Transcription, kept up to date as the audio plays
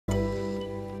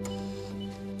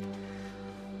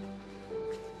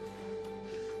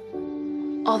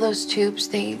All those tubes,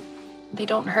 they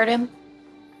don't hurt him?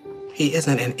 He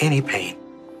isn't in any pain.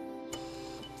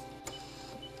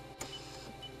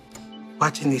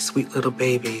 Watching these sweet little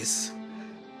babies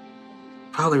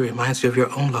probably reminds you of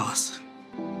your own loss.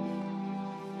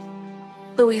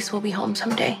 Luis will be home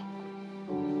someday.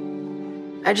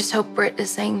 I just hope Britt is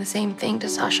saying the same thing to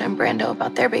Sasha and Brando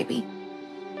about their baby.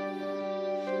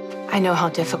 I know how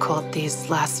difficult these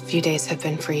last few days have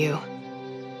been for you.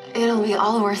 It'll be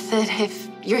all worth it if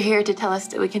you're here to tell us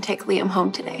that we can take Liam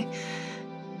home today.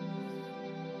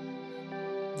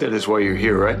 That is why you're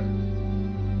here, right?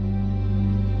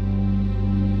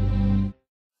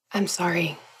 I'm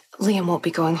sorry. Liam won't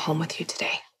be going home with you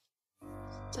today.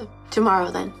 So tomorrow,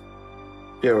 then.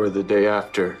 Yeah, or the day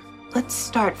after. Let's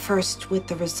start first with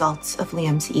the results of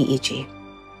Liam's EEG.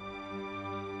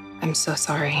 I'm so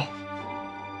sorry.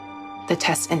 The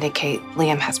tests indicate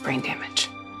Liam has brain damage.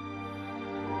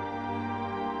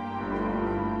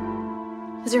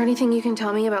 Is there anything you can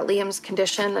tell me about Liam's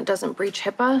condition that doesn't breach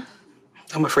HIPAA?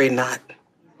 I'm afraid not.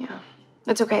 Yeah,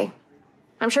 it's okay.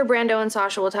 I'm sure Brando and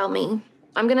Sasha will tell me.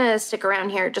 I'm gonna stick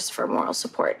around here just for moral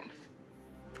support.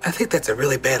 I think that's a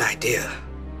really bad idea.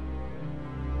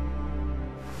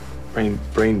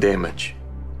 Brain damage.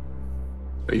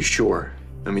 Are you sure?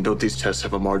 I mean, don't these tests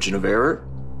have a margin of error?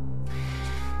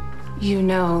 You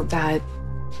know that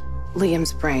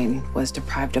Liam's brain was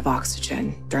deprived of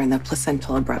oxygen during the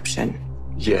placental abruption.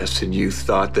 Yes, and you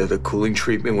thought that a cooling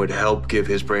treatment would help give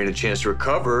his brain a chance to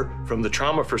recover from the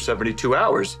trauma for 72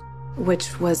 hours.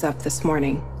 Which was up this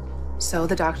morning. So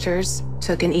the doctors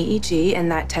took an EEG, and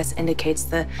that test indicates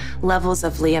the levels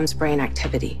of Liam's brain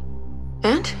activity.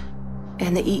 And?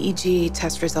 And the EEG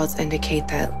test results indicate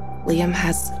that Liam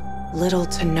has little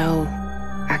to no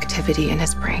activity in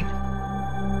his brain.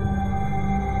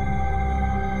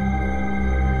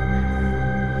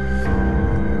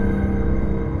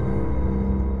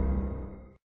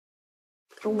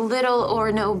 Little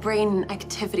or no brain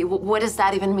activity. What does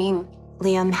that even mean?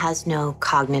 Liam has no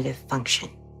cognitive function.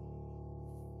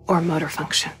 Or motor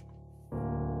function.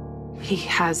 He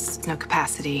has no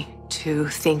capacity to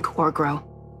think or grow.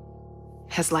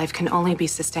 His life can only be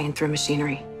sustained through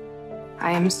machinery.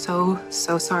 I am so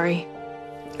sorry.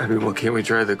 I mean, well, can't we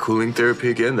try the cooling therapy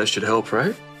again? That should help,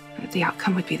 right? The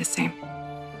outcome would be the same.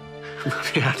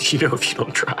 How do you know if you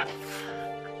don't try?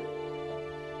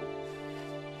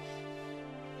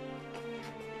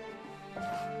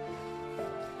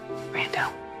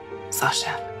 Brando,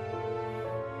 Sasha,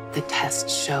 the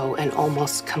tests show an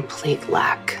almost complete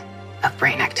lack of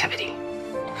brain activity.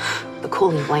 The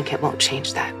cooling blanket won't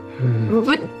change that.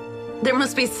 But there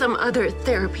must be some other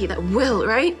therapy that will,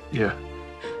 right? Yeah.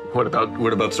 What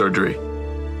about surgery?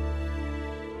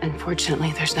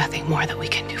 Unfortunately, there's nothing more that we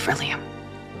can do for Liam.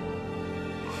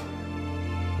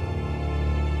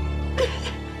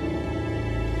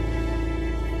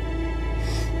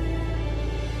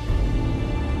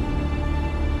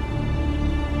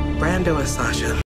 Brando and Sasha